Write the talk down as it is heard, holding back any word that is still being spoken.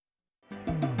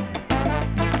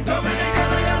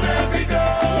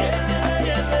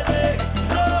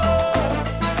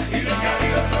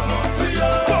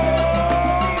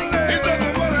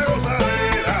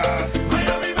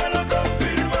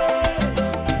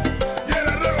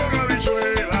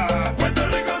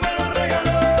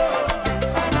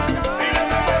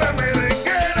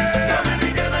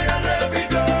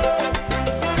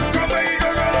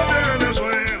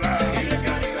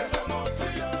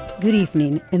Good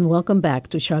evening and welcome back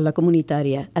to Charla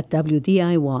Comunitaria at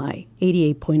WDIY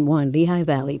 88.1 Lehigh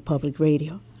Valley Public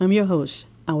Radio. I'm your host,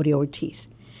 Aurea Ortiz.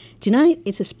 Tonight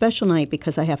is a special night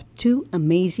because I have two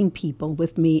amazing people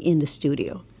with me in the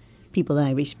studio. People that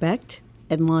I respect,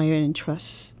 admire, and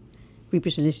trust.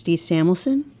 Representative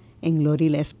Samuelson and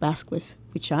Glorilex Vasquez,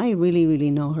 which I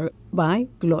really know her by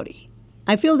Glory.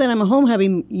 I feel that I'm at home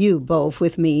having you both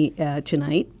with me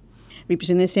tonight.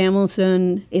 Representative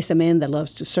Samuelson is a man that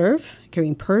loves to serve, a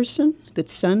caring person, good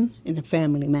son, and a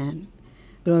family man.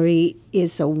 Glory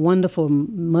is a wonderful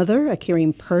mother, a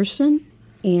caring person,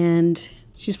 and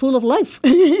she's full of life.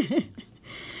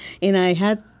 And I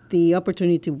had the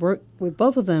opportunity to work with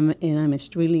both of them, and I'm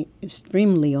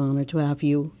extremely honored to have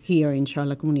you here in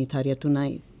Charla Comunitaria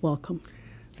tonight. Welcome.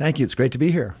 Thank you. It's great to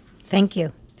be here. Thank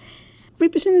you.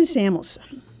 Representative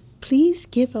Samuelson, please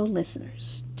give our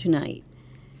listeners tonight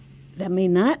that may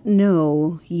not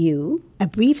know you a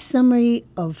brief summary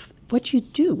of what you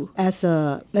do as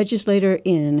a legislator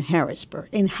in Harrisburg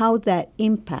and how that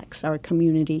impacts our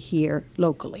community here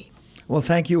locally. Well,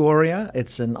 thank you, Aurea.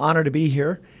 It's an honor to be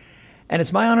here. And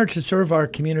it's my honor to serve our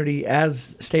community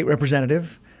as state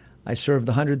representative. I serve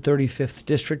the 135th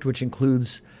district, which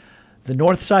includes the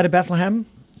north side of Bethlehem,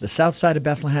 the south side of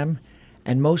Bethlehem,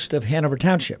 and most of Hanover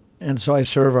Township. And so I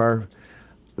serve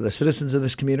the citizens of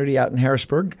this community out in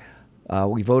Harrisburg.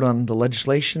 We vote on the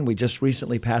legislation. We just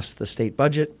recently passed the state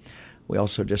budget. We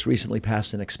also just recently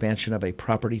passed an expansion of a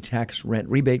property tax rent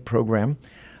rebate program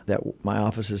that my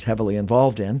office is heavily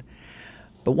involved in.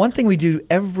 But one thing we do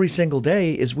every single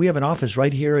day is we have an office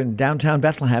right here in downtown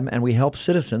Bethlehem, and we help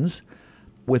citizens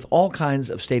with all kinds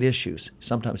of state issues.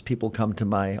 Sometimes people come to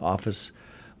my office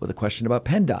with a question about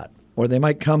PennDOT, or they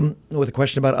might come with a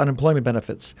question about unemployment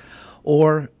benefits,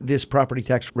 or this property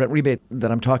tax rent rebate that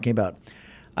I'm talking about.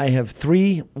 I have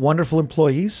 3 wonderful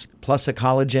employees, plus a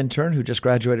college intern who just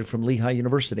graduated from Lehigh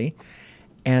University,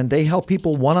 and they help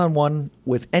people one-on-one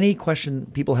with any question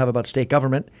people have about state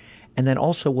government. And then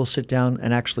also we'll sit down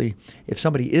and actually, if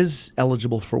somebody is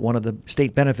eligible for one of the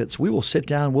state benefits, we will sit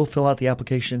down, we'll fill out the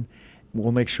application,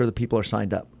 we'll make sure that people are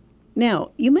signed up.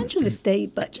 Now, you mentioned the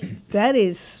state budget. That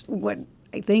is what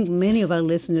I think many of our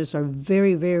listeners are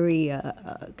very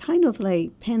kind of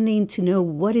like pending to know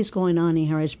what is going on in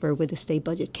Harrisburg with the state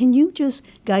budget. Can you just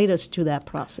guide us through that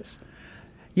process?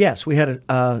 Yes, we had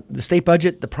the state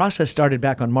budget. The process started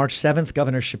back on March 7th.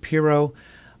 Governor Shapiro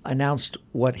announced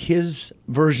what his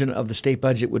version of the state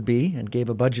budget would be and gave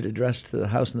a budget address to the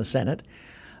House and the Senate.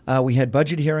 We had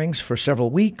budget hearings for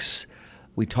several weeks.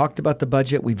 We talked about the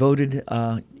budget. We voted,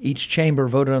 each chamber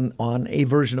voted on a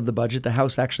version of the budget. The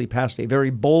House actually passed a very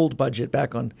bold budget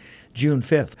back on June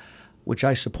 5th, which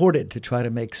I supported to try to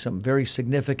make some very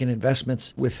significant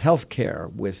investments with health care,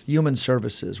 with human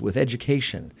services, with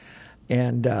education.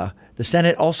 And the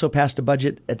Senate also passed a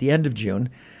budget at the end of June,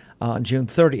 on June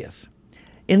 30th.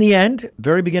 In the end,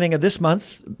 very beginning of this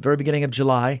month, very beginning of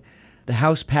July, the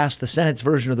House passed the Senate's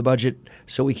version of the budget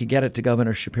so we could get it to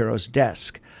Governor Shapiro's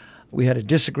desk. We had a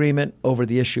disagreement over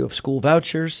the issue of school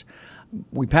vouchers.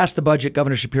 We passed the budget.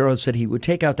 Governor Shapiro said he would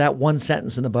take out that one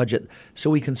sentence in the budget so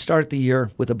we can start the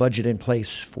year with a budget in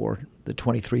place for the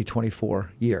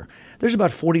 23-24 year. There's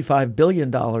about $45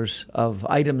 billion of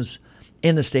items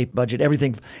in the state budget.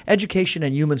 Everything, education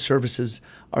and human services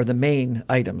are the main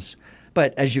items.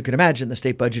 But as you can imagine, the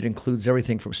state budget includes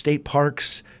everything from state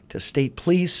parks to state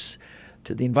police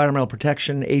to the Environmental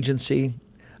Protection Agency,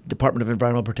 Department of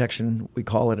Environmental Protection, we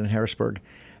call it in Harrisburg.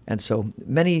 And so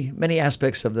many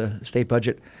aspects of the state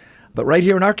budget. But right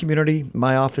here in our community,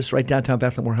 my office, right downtown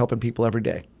Bethlehem, we're helping people every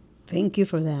day. Thank you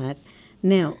for that.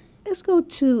 Now, let's go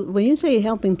to, when you say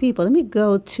helping people, let me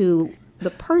go to the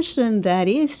person that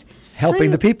is helping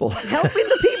the people. Helping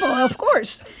the people, of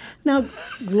course. Now,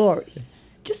 Glory,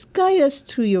 just guide us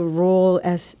through your role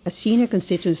as a senior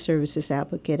constituent services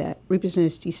advocate at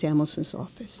Representative Samuelson's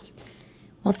office.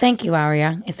 Well, thank you,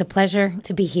 Aurea. It's a pleasure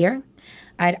to be here.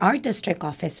 At our district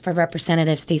office for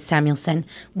Representative Steve Samuelson,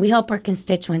 we help our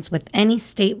constituents with any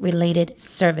state-related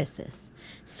services,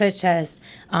 such as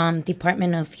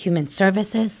Department of Human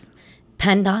Services,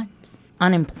 PennDOT,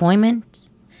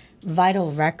 unemployment,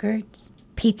 vital records,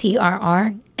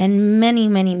 PTRR, and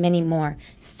many more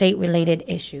state-related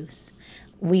issues.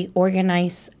 We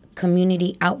organize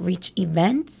community outreach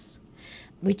events.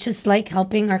 We just like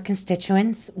helping our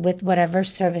constituents with whatever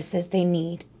services they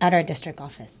need at our district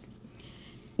office.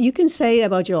 You can say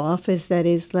about your office that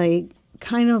is like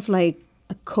kind of like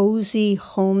a cozy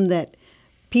home that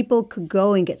people could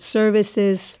go and get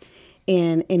services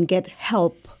and get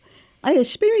help I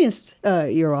experienced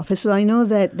your office, so I know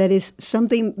that is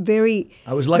something very...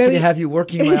 I was lucky to have you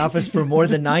working in my office for more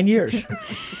than 9 years.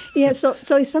 Yeah, so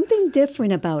it's something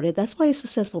different about it. That's why it's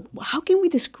successful. How can we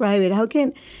describe it?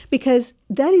 Because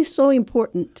that is so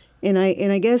important. And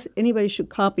I guess anybody should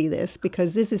copy this,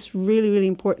 because this is really, really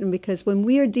important, because when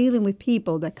we are dealing with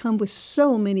people that come with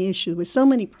so many issues, with so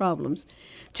many problems,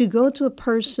 to go to a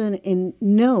person and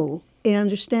know and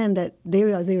understand that they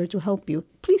are there to help you.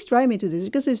 Please drive me to this,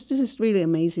 because this is really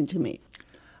amazing to me.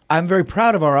 I'm very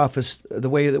proud of our office, the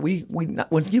way that we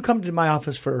when you come to my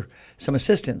office for some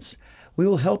assistance, we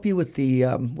will help you with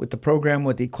the program,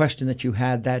 with the question that you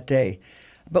had that day.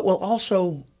 But we'll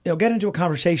also get into a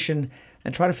conversation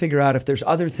and try to figure out if there's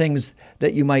other things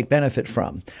that you might benefit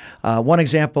from. One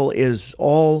example is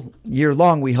all year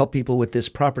long we help people with this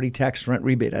property tax rent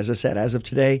rebate. As I said, as of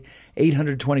today,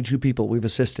 822 people we've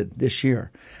assisted this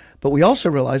year. But we also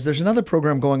realize there's another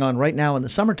program going on right now in the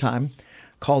summertime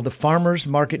called the Farmers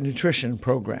Market Nutrition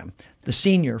Program, the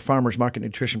Senior Farmers Market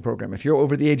Nutrition Program. If you're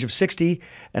over the age of 60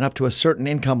 and up to a certain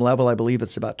income level, I believe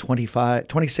it's about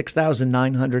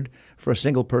 $26,900 for a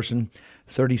single person,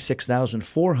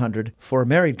 $36,400 for a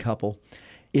married couple.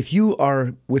 If you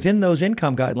are within those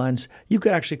income guidelines, you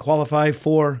could actually qualify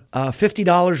for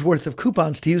 $50 worth of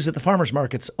coupons to use at the farmers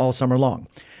markets all summer long.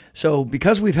 So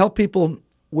because we've helped people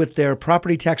with their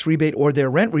property tax rebate or their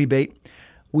rent rebate,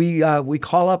 we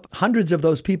call up hundreds of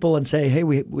those people and say, hey,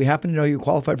 we happen to know you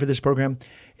qualified for this program.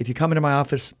 If you come into my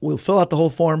office, we'll fill out the whole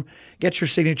form, get your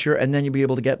signature, and then you'll be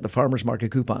able to get the farmers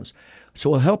market coupons. So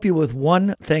we'll help you with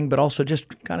one thing, but also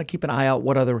just kind of keep an eye out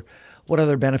what other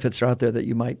benefits are out there that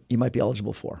you might be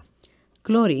eligible for.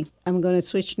 Glory, I'm going to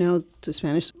switch now to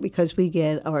Spanish because we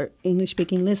get our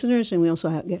English-speaking listeners and we also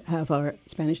have our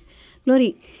Spanish.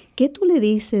 Glory, ¿qué tú le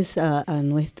dices a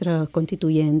nuestros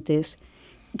constituyentes?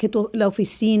 Que la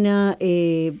oficina,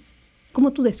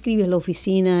 ¿cómo tú describes la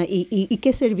oficina y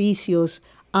qué servicios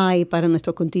hay para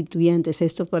nuestros constituyentes,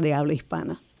 esto de habla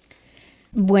hispana?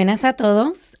 Buenas a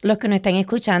todos los que nos están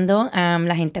escuchando,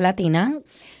 la gente latina.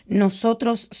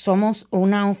 Nosotros somos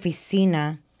una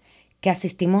oficina que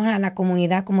asistimos a la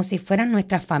comunidad como si fuera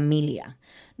nuestra familia.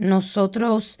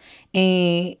 Nosotros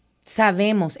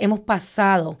sabemos, hemos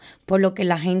pasado por lo que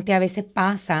la gente a veces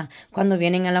pasa cuando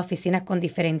vienen a la oficina con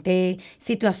diferentes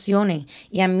situaciones.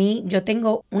 Y a mí, yo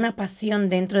tengo una pasión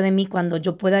dentro de mí cuando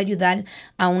yo puedo ayudar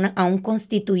a un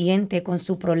constituyente con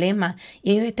su problema.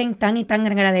 Y ellos estén tan y tan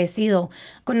agradecidos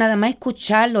con nada más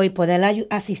escucharlo y poder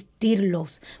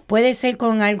asistirlos. Puede ser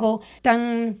con algo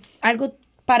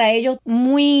para ellos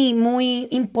muy, muy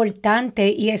importante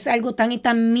y es algo tan y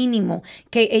tan mínimo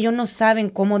que ellos no saben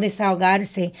cómo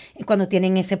desahogarse cuando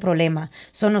tienen ese problema.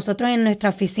 Nosotros en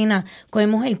nuestra oficina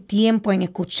cogemos el tiempo en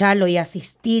escucharlo y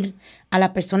asistir a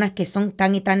las personas que son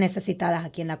tan y tan necesitadas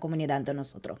aquí en la comunidad de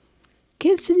nosotros.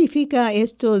 ¿Qué significa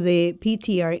esto de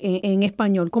PTR en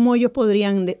español? ¿Cómo ellos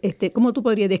cómo tú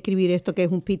podrías describir esto que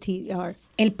es un PTR?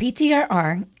 El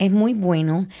PTRR es muy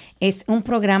bueno. Es un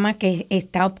programa que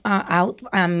está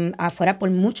afuera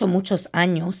por muchos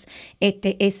años.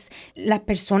 Es las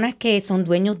personas que son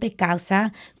dueños de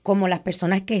casa, como las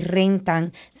personas que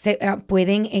rentan,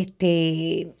 pueden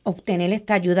obtener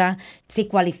esta ayuda si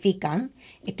cualifican.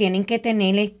 Tienen que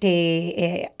tener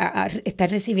estar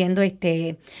recibiendo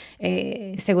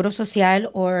Seguro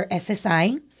Social o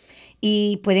SSI.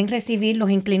 Y los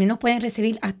inquilinos pueden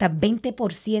recibir hasta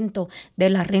 20% de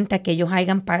la renta que ellos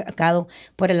hayan pagado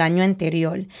por el año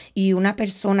anterior. Y una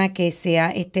persona que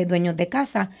sea dueño de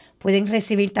casa pueden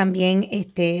recibir también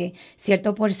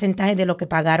cierto porcentaje de lo que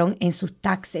pagaron en sus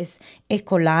taxes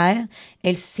escolar,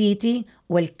 el city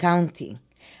o el county.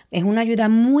 Es una ayuda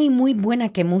muy, muy buena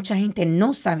que mucha gente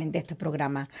no sabe de este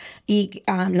programa. Y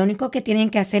lo único que tienen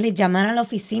que hacer es llamar a la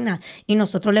oficina y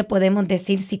nosotros le podemos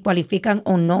decir si cualifican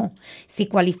o no. Si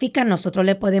cualifican, nosotros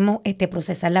le podemos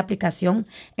procesar la aplicación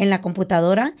en la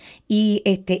computadora y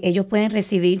ellos pueden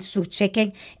recibir su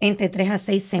cheque entre 3 a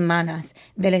 6 semanas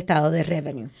del estado de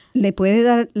revenue. ¿Le puede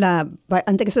dar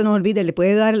antes que se nos olvide, le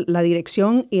puede dar la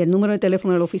dirección y el número de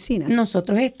teléfono de la oficina?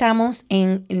 Nosotros estamos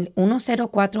en el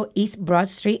 104 East Broad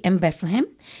Street en Bethlehem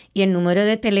y el número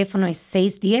de teléfono es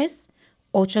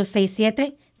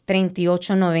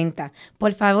 610-867-3890.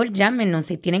 Por favor, llámenos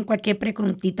si tienen cualquier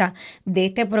preguntita de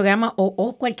este programa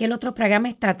o cualquier otro programa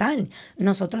estatal.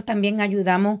 Nosotros también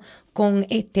ayudamos con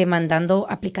mandando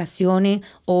aplicaciones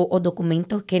o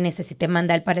documentos que necesiten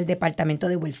mandar para el departamento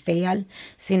de welfare,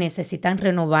 si necesitan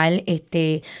renovar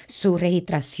su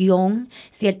registración.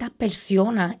 Ciertas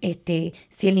personas,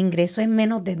 si el ingreso es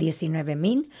menos de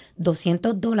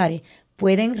 $19,200,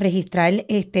 pueden registrar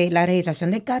la registración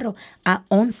del carro a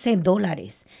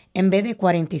 $11 en vez de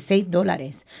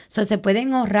 $46. So, se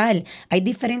pueden ahorrar. Hay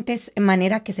diferentes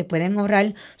maneras que se pueden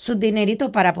ahorrar sus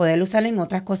dineritos para poder usar en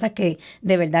otras cosas que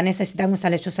de verdad necesitan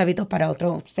usar esos hábitos para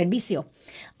otro servicio.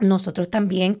 Nosotros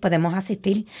también podemos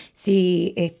asistir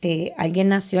si alguien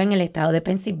nació en el estado de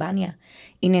Pensilvania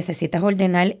y necesitas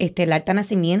ordenar el acta de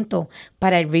nacimiento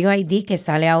para el Real ID que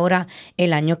sale ahora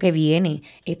el año que viene.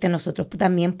 Nosotros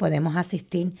también podemos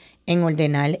asistir en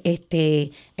ordenar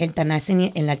el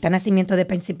acta de nacimiento de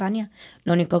Pensilvania.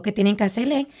 Lo único que tienen que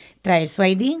hacer es traer su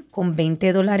ID con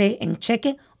 $20 en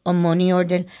cheque o money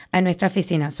order a nuestra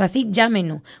oficina. So, así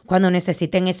llámenos cuando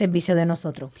necesiten el servicio de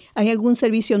nosotros. ¿Hay algún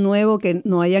servicio nuevo que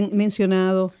no hayan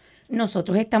mencionado?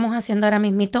 Nosotros estamos haciendo ahora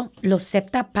mismito los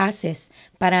SEPTA Passes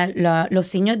para los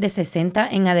seniors de 60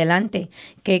 en adelante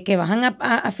que bajan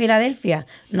a Filadelfia.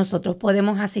 Nosotros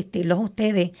podemos asistirlos a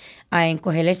ustedes a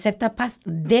encoger el SEPTA Pass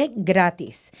de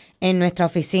gratis en nuestra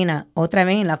oficina, otra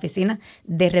vez en la oficina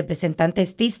de representante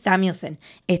Steve Samuelson,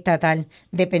 estatal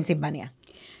de Pensilvania.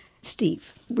 Steve,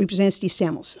 Representative Steve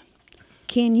Samuelson,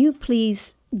 can you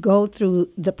please go through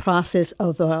the process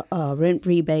of the rent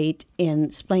rebate and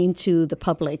explain to the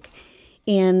public?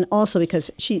 And also because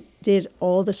she did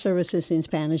all the services in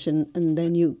Spanish and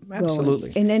then you Absolutely.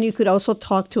 go. And then you could also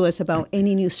talk to us about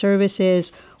any new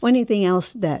services or anything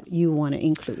else that you want to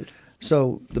include.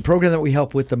 So the program that we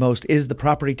help with the most is the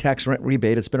property tax rent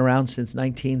rebate. It's been around since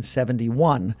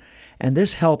 1971. And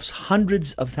this helps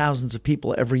hundreds of thousands of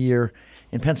people every year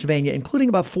in Pennsylvania, including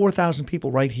about 4,000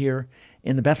 people right here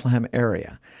in the Bethlehem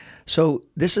area. So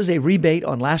this is a rebate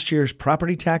on last year's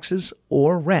property taxes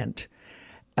or rent.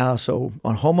 So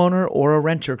a homeowner or a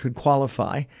renter could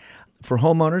qualify. For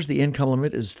homeowners, the income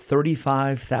limit is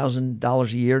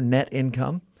 $35,000 a year net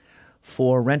income.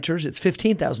 For renters, it's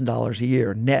 $15,000 a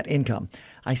year net income.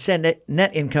 I said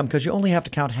net income because you only have to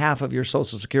count half of your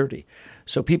Social Security.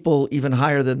 So people even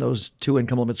higher than those two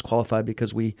income limits qualify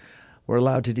because we're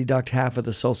allowed to deduct half of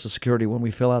the Social Security when we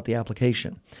fill out the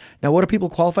application. Now, what do people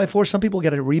qualify for? Some people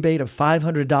get a rebate of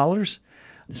 $500.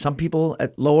 Some people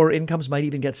at lower incomes might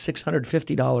even get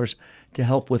 $650 to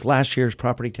help with last year's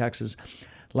property taxes,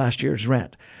 last year's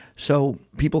rent. So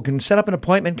people can set up an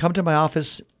appointment, come to my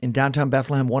office in downtown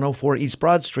Bethlehem, 104 East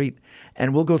Broad Street,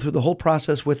 and we'll go through the whole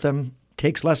process with them.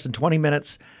 Takes less than 20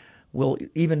 minutes. We'll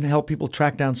even help people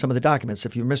track down some of the documents.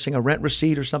 If you're missing a rent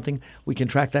receipt or something, we can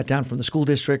track that down from the school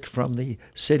district, from the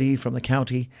city, from the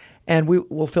county, and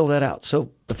we'll fill that out.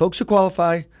 So the folks who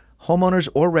qualify, homeowners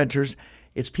or renters,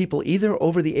 it's people either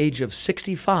over the age of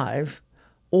 65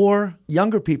 or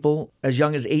younger people as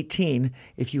young as 18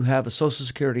 if you have a Social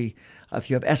Security, if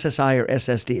you have SSI or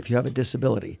SSD, if you have a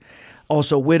disability.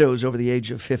 Also, widows over the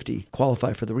age of 50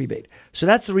 qualify for the rebate. So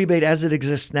that's the rebate as it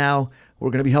exists now. We're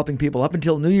going to be helping people up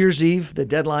until New Year's Eve. The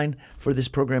deadline for this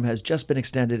program has just been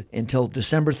extended until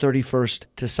December 31st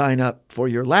to sign up for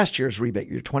your last year's rebate,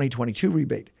 your 2022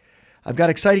 rebate. I've got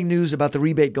exciting news about the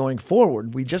rebate going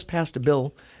forward. We just passed a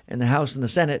bill in the House and the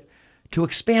Senate to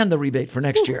expand the rebate for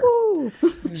next year.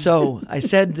 So I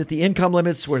said that the income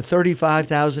limits were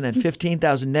 $35,000 and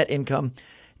 $15,000 net income.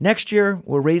 Next year,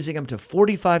 we're raising them to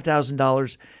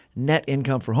 $45,000 net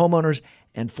income for homeowners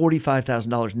and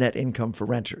 $45,000 net income for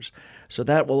renters. So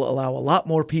that will allow a lot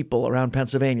more people around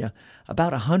Pennsylvania.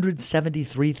 About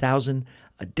 173,000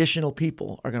 additional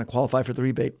people are going to qualify for the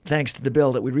rebate thanks to the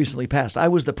bill that we recently passed. I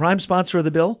was the prime sponsor of the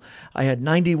bill. I had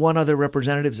 91 other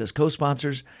representatives as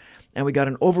co-sponsors, and we got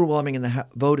an overwhelming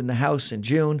vote in the House in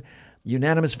June,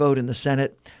 unanimous vote in the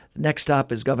Senate. The next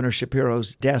stop is Governor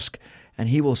Shapiro's desk, and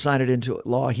he will sign it into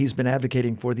law. He's been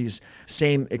advocating for these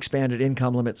same expanded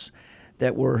income limits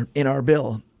that were in our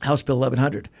bill, House Bill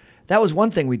 1100. That was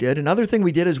one thing we did. Another thing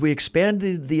we did is we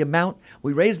expanded the amount,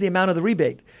 we raised the amount of the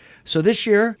rebate. So this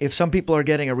year, if some people are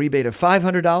getting a rebate of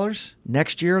 $500,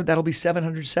 next year that'll be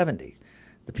 $770.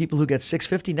 The people who get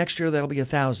 $650 next year, that'll be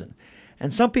 $1,000.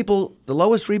 And some people, the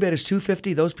lowest rebate is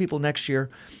 $250. Those people next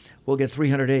year will get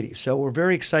 $380. So we're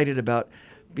very excited about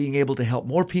being able to help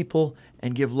more people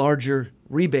and give larger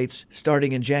rebates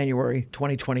starting in January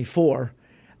 2024.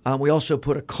 We also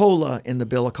put a COLA in the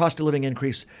bill, a cost of living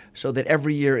increase, so that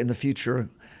every year in the future,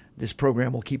 this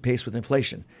program will keep pace with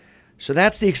inflation. So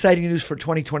that's the exciting news for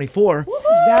 2024.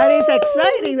 That is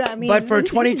exciting. But for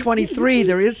 2023,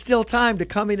 there is still time to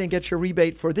come in and get your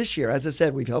rebate for this year. As I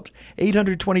said, we've helped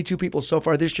 822 people so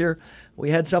far this year. We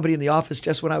had somebody in the office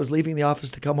just when I was leaving the office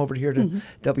to come over here to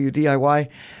WDIY.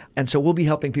 And so we'll be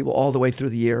helping people all the way through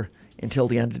the year until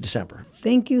the end of December.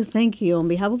 Thank you. On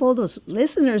behalf of all those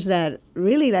listeners that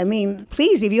really,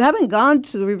 please, if you haven't gone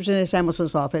to Representative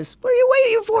Samuelson's office, what are you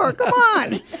waiting for? Come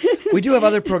on. We do have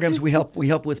other programs. We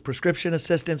help with prescription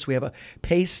assistance. We have a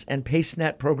PACE and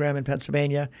PACENet program in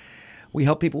Pennsylvania. We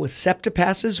help people with SEPTA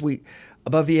passes.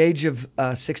 Above the age of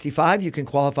 65, you can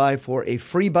qualify for a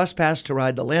free bus pass to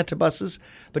ride the Lanta buses,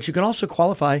 but you can also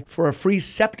qualify for a free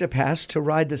SEPTA pass to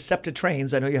ride the SEPTA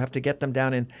trains. I know you have to get them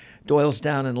down in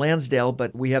Doylestown and Lansdale,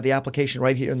 but we have the application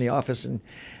right here in the office,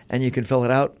 and you can fill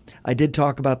it out. I did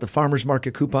talk about the farmers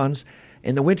market coupons.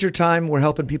 In the wintertime, we're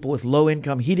helping people with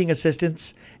low-income heating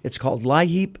assistance. It's called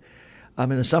LIHEAP. In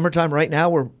the summertime, right now,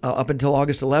 we're up until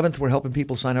August 11th, we're helping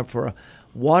people sign up for a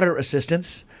water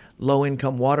assistance,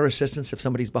 low-income water assistance if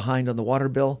somebody's behind on the water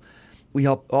bill. We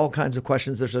help all kinds of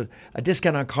questions. There's a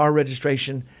discount on car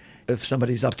registration. If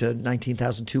somebody's up to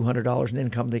 $19,200 in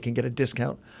income, they can get a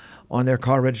discount on their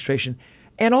car registration.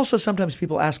 And also sometimes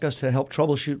people ask us to help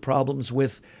troubleshoot problems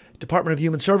with Department of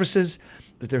Human Services.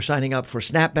 If they're signing up for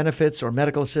SNAP benefits or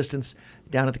medical assistance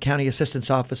down at the county assistance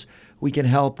office, we can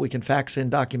help. We can fax in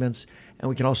documents, and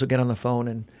we can also get on the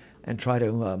phone and try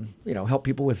to help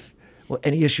people with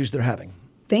any issues they're having.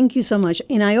 Thank you so much.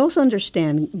 And I also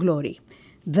understand, Glory,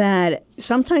 that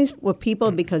sometimes with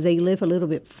people, because they live a little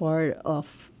bit far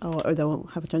off or they don't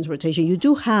have transportation, you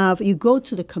go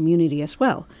to the community as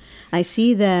well. I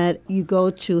see that you go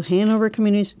to Hanover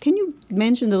communities. Can you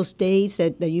mention those days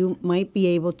that you might be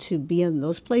able to be in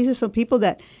those places? So people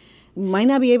that might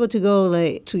not be able to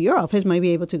go to your office might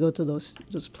be able to go to those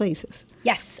places.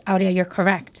 Yes, Aurea, you're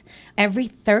correct. Every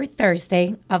third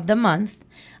Thursday of the month,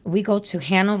 we go to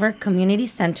Hanover Community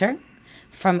Center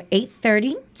from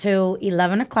 8:30 to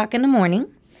 11 o'clock in the morning.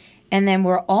 And then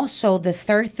we're also the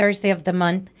third Thursday of the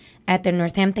month at the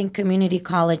Northampton Community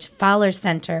College Fowler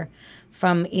Center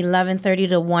from 11:30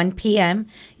 to 1 p.m.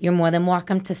 You're more than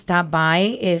welcome to stop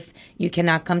by. If you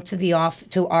cannot come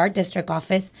to our district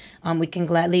office, we can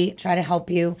gladly try to help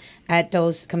you at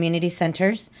those community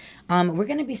centers. We're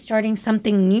going to be starting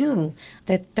something new.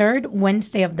 The third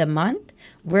Wednesday of the month,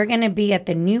 we're going to be at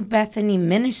the New Bethany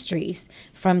Ministries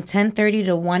from 10:30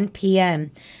 to 1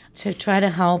 p.m. to try to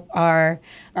help our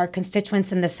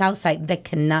constituents in the South Side that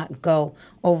cannot go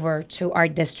over to our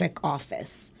district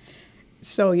office.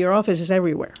 So your office is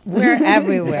everywhere. We're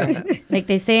everywhere. Like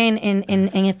they say in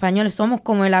español, somos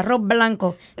como el arroz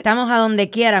blanco. Estamos a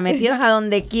donde quiera, metidos a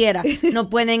donde quiera. No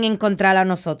pueden encontrar a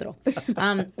nosotros.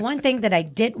 One thing that I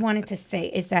did wanted to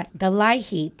say is that the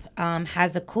LIHEAP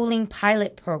has a cooling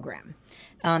pilot program.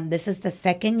 This is the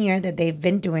second year that they've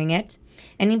been doing it.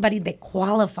 Anybody that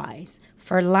qualifies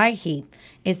for LIHEAP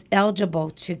is eligible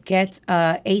to get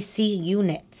a AC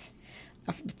unit.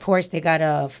 Of course, they got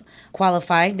to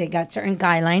qualify. They got certain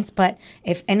guidelines. But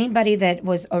if anybody that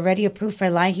was already approved for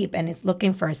LIHEAP and is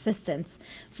looking for assistance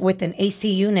with an AC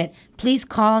unit, please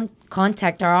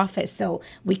contact our office so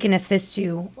we can assist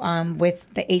you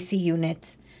with the AC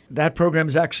unit. That program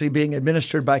is actually being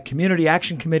administered by Community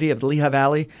Action Committee of the Lehigh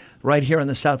Valley right here on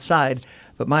the South Side.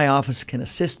 But my office can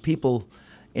assist people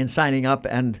in signing up,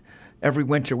 and every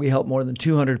winter we help more than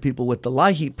 200 people with the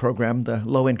LIHEAP program, the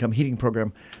low-income heating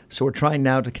program. So we're trying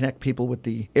now to connect people with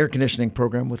the air conditioning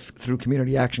program through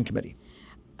Community Action Committee.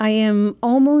 I am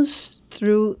almost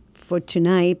through for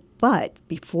tonight, but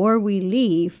before we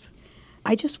leave,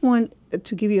 I just want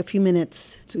to give you a few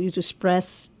minutes to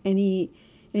express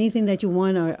anything that you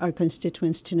want our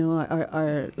constituents to know,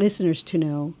 our listeners to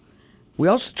know. We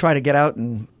also try to get out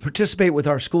and participate with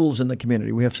our schools in the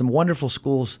community. We have some wonderful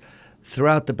schools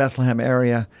throughout the Bethlehem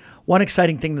area. One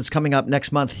exciting thing that's coming up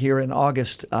next month here in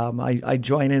August, I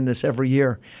join in this every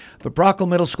year, but Brockle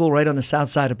Middle School right on the south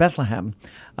side of Bethlehem,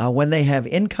 when they have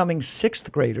incoming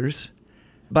sixth graders,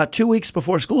 about 2 weeks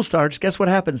before school starts, guess what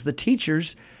happens? The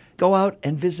teachers go out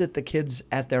and visit the kids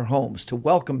at their homes to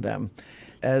welcome them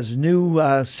as new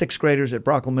sixth graders at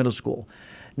Brockle Middle School.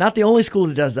 Not the only school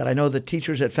that does that. I know the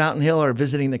teachers at Fountain Hill are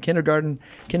visiting the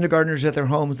kindergartners at their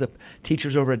homes. The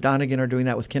teachers over at Donegan are doing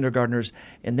that with kindergartners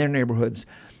in their neighborhoods.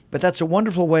 But that's a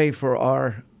wonderful way for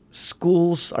our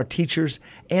schools, our teachers,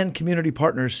 and community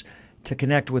partners to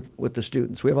connect with the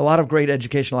students. We have a lot of great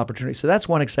educational opportunities. So that's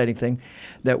one exciting thing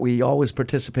that we always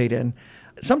participate in.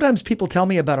 Sometimes people tell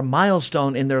me about a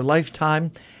milestone in their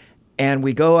lifetime, and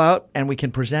we go out and we can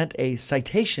present a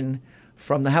citation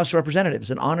from the House of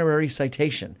Representatives, an honorary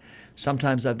citation.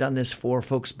 Sometimes I've done this for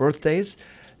folks' birthdays.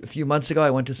 A few months ago, I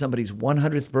went to somebody's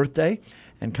 100th birthday,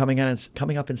 and coming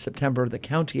up in September, the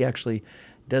county actually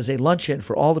does a luncheon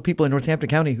for all the people in Northampton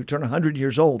County who turn 100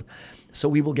 years old. So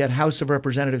we will get House of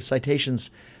Representatives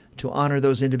citations to honor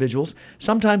those individuals.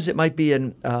 Sometimes it might be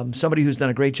somebody who's done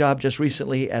a great job. Just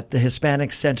recently at the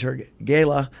Hispanic Center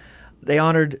Gala, they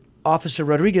honored Officer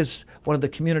Rodriguez, one of the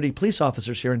community police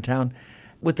officers here in town,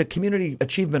 with the Community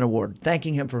Achievement Award,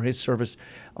 thanking him for his service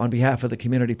on behalf of the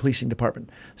Community Policing Department.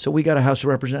 So we got a House of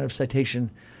Representatives citation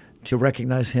to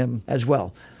recognize him as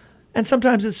well. And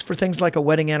sometimes it's for things like a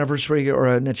wedding anniversary or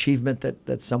an achievement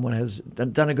that someone has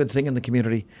done a good thing in the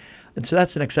community. And so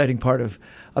that's an exciting part of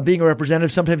being a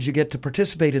representative. Sometimes you get to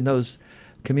participate in those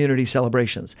community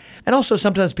celebrations. And also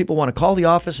sometimes people want to call the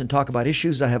office and talk about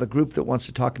issues. I have a group that wants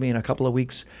to talk to me in a couple of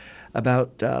weeks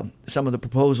about some of the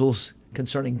proposals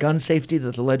concerning gun safety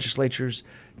that the legislature's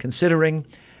considering.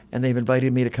 And they've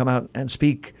invited me to come out and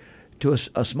speak to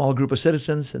a small group of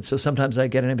citizens. And so sometimes I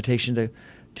get an invitation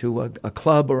to a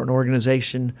club or an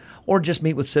organization, or just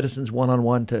meet with citizens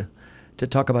one-on-one to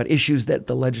talk about issues that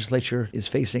the legislature is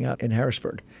facing out in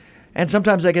Harrisburg. And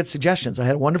sometimes I get suggestions. I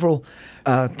had wonderful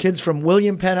kids from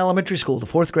William Penn Elementary School, the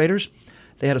fourth graders.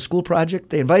 They had a school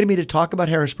project. They invited me to talk about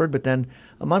Harrisburg, but then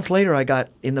a month later I got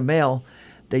in the mail,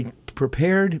 they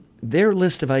prepared their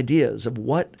list of ideas of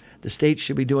what the state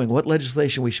should be doing, what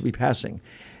legislation we should be passing.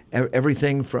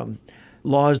 Everything from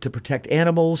laws to protect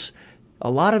animals.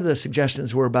 A lot of the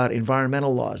suggestions were about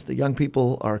environmental laws. The young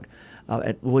people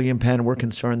at William Penn were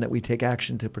concerned that we take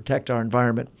action to protect our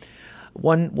environment.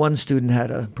 One student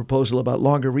had a proposal about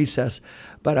longer recess,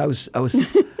 but I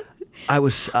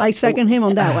second him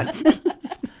on that one.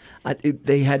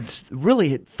 They had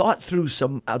really thought through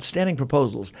some outstanding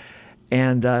proposals.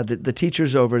 And the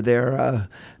teachers over there,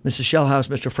 Mrs. Shellhouse,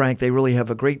 Mr. Frank, they really have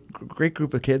a great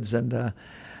group of kids. And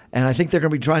I think they're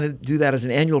going to be trying to do that as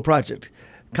an annual project.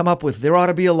 Come up with, there ought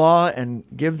to be a law, and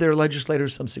give their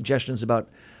legislators some suggestions about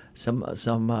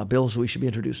some bills we should be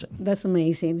introducing. That's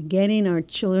amazing. Getting our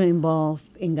children involved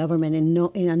in government and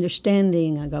in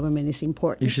understanding our government is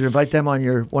important. You should invite them on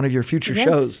one of your future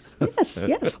shows.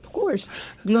 Yes, of course.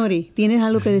 Glory, ¿tienes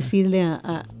algo que decirle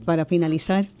para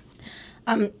finalizar?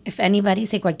 If anybody,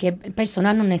 si cualquier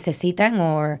persona nos necesitan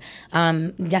o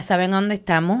ya saben dónde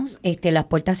estamos, las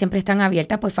puertas siempre están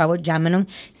abiertas. Por favor, llámenos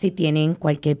si tienen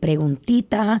cualquier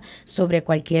preguntita sobre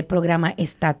cualquier programa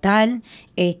estatal.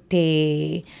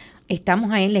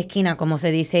 Estamos ahí en la esquina, como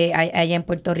se dice allá en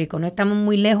Puerto Rico. No estamos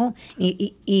muy lejos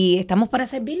y estamos para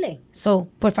servirle. So,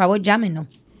 por favor, llámenos.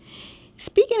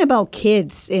 Speaking about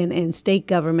kids and state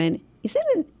government, is there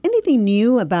anything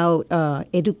new about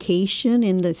education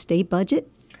in the state budget?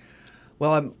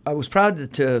 Well, I was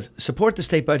proud to support the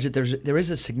state budget. There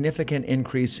is a significant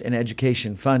increase in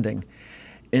education funding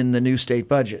in the new state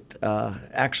budget.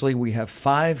 Actually, we have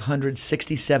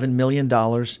 $567 million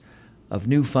of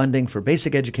new funding for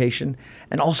basic education,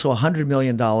 and also $100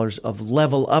 million of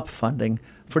level up funding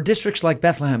for districts like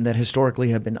Bethlehem that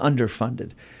historically have been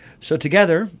underfunded. So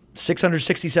together,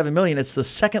 $667 million, it's the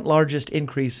second largest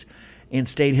increase in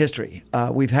state history.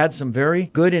 We've had some very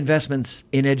good investments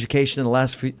in education in the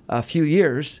last few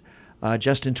years.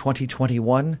 Just in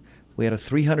 2021, we had a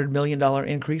 $300 million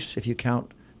increase if you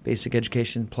count basic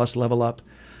education plus level up.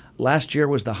 Last year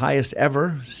was the highest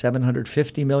ever,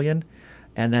 $750 million.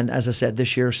 And then, as I said,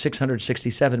 this year,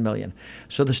 $667 million.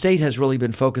 So the state has really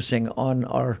been focusing on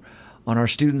our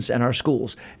students and our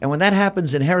schools. And when that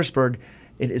happens in Harrisburg,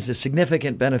 it is a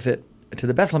significant benefit to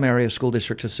the Bethlehem area school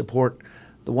district to support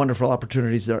the wonderful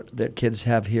opportunities that kids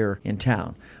have here in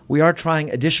town. We are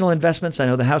trying additional investments. I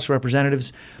know the House of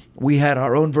Representatives, we had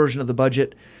our own version of the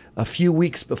budget a few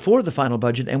weeks before the final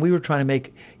budget, and we were trying to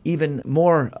make even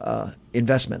more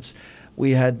investments.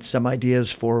 We had some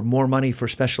ideas for more money for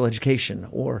special education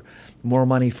or more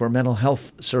money for mental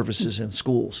health services in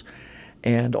schools.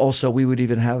 And also, we would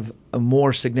even have a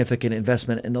more significant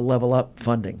investment in the level up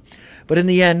funding. But in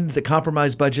the end, the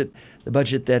compromise budget, the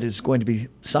budget that is going to be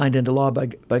signed into law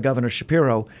by Governor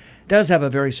Shapiro, does have a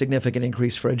very significant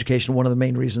increase for education. One of the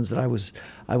main reasons that I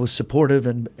was supportive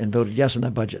and voted yes on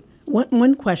that budget.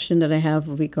 One question that I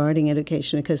have regarding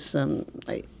education, because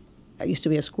I used to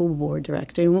be a school board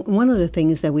director. And one of the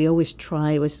things that we always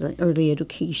try was the early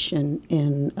education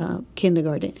in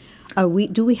kindergarten.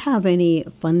 Do we have any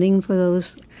funding for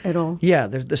those at all? Yeah,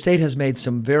 the state has made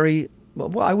some very,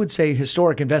 well, I would say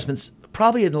historic investments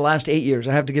probably in the last 8 years.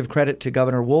 I have to give credit to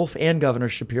Governor Wolf and Governor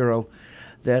Shapiro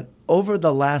that over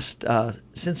the last,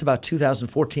 since about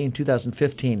 2014,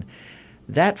 2015,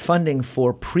 that funding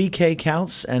for pre-K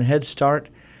counts and Head Start,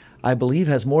 I believe,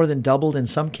 has more than doubled, in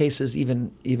some cases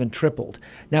even tripled.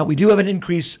 Now, we do have an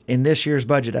increase in this year's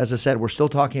budget. As I said, we're still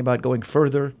talking about going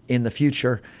further in the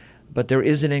future, but there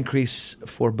is an increase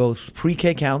for both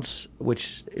pre-K counts,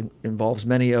 which involves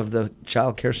many of the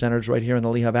child care centers right here in the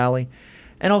Lehigh Valley,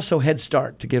 and also Head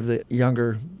Start to give the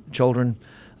younger children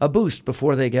a boost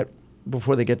before they get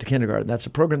to kindergarten. That's a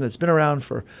program that's been around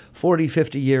for 40,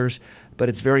 50 years, but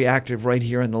it's very active right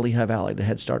here in the Lehigh Valley, the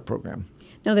Head Start program.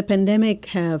 Now, the pandemic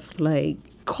have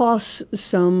caused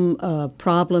some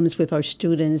problems with our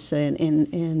students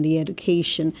and the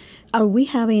education. Are we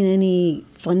having any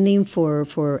funding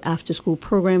for after-school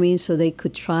programming so they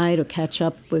could try to catch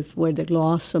up with where they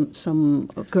lost some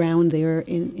ground there?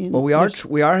 Well,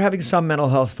 we are having some mental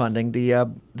health funding. The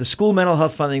school mental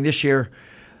health funding this year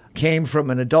came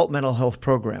from an adult mental health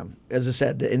program. As I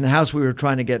said, in the House we were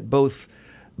trying to get both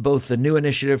the new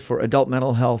initiative for adult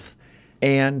mental health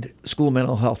and school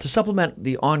mental health to supplement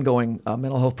the ongoing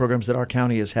mental health programs that our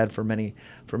county has had for many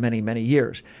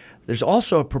years. There's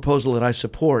also a proposal that I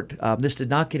support. This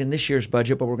did not get in this year's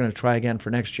budget, but we're going to try again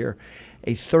for next year,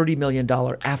 a $30 million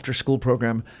after-school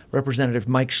program. Representative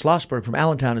Mike Schlossberg from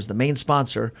Allentown is the main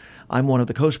sponsor. I'm one of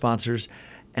the co-sponsors,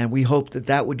 and we hope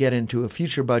that would get into a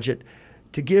future budget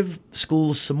to give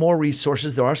schools some more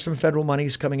resources. There are some federal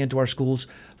monies coming into our schools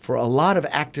for a lot of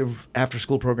active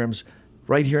after-school programs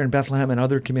right here in Bethlehem and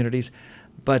other communities.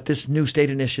 But this new state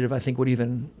initiative, I think, would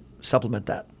even supplement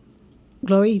that.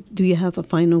 Glory, do you have a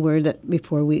final word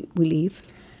before we leave?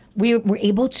 We were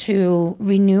able to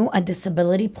renew a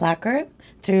disability placard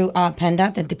through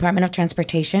PennDOT, the Department of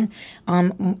Transportation.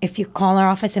 If you call our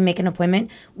office and make an appointment,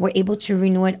 we're able to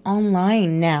renew it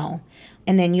online now.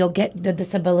 And then you'll get the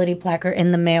disability placard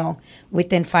in the mail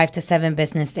within 5 to 7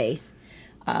 business days.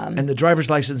 And the driver's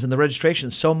license and the registration,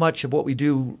 so much of what we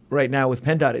do right now with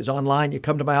PennDOT is online. You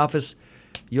come to my office,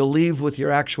 you'll leave with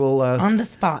your actual on the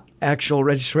spot actual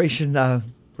registration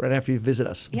right after you visit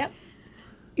us. Yep.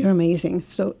 You're amazing.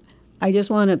 So I just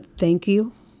want to thank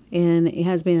you. And it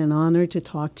has been an honor to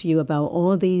talk to you about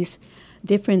all these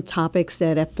different topics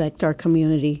that affect our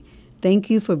community. Thank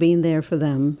you for being there for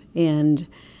them. And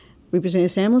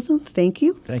Representative Samuelson, thank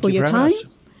you for your time. Us.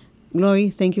 Glory,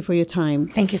 thank you for your time.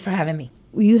 Thank you for having me.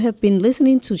 You have been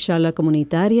listening to Charla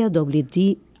Comunitaria,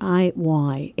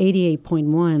 WDIY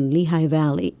 88.1 Lehigh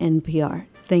Valley, NPR.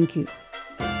 Thank you.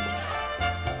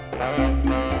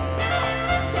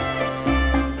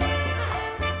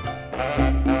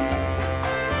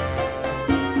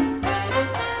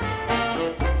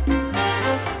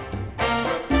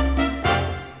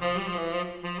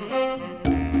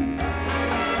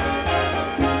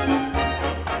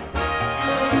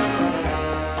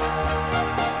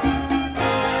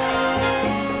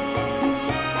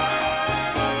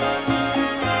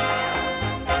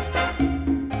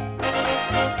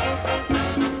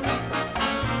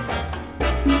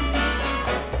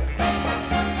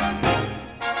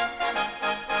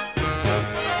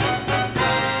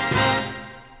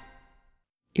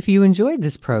 If you enjoyed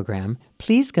this program,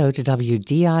 please go to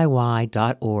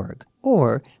WDIY.org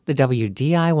or the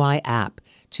WDIY app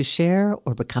to share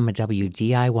or become a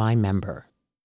WDIY member.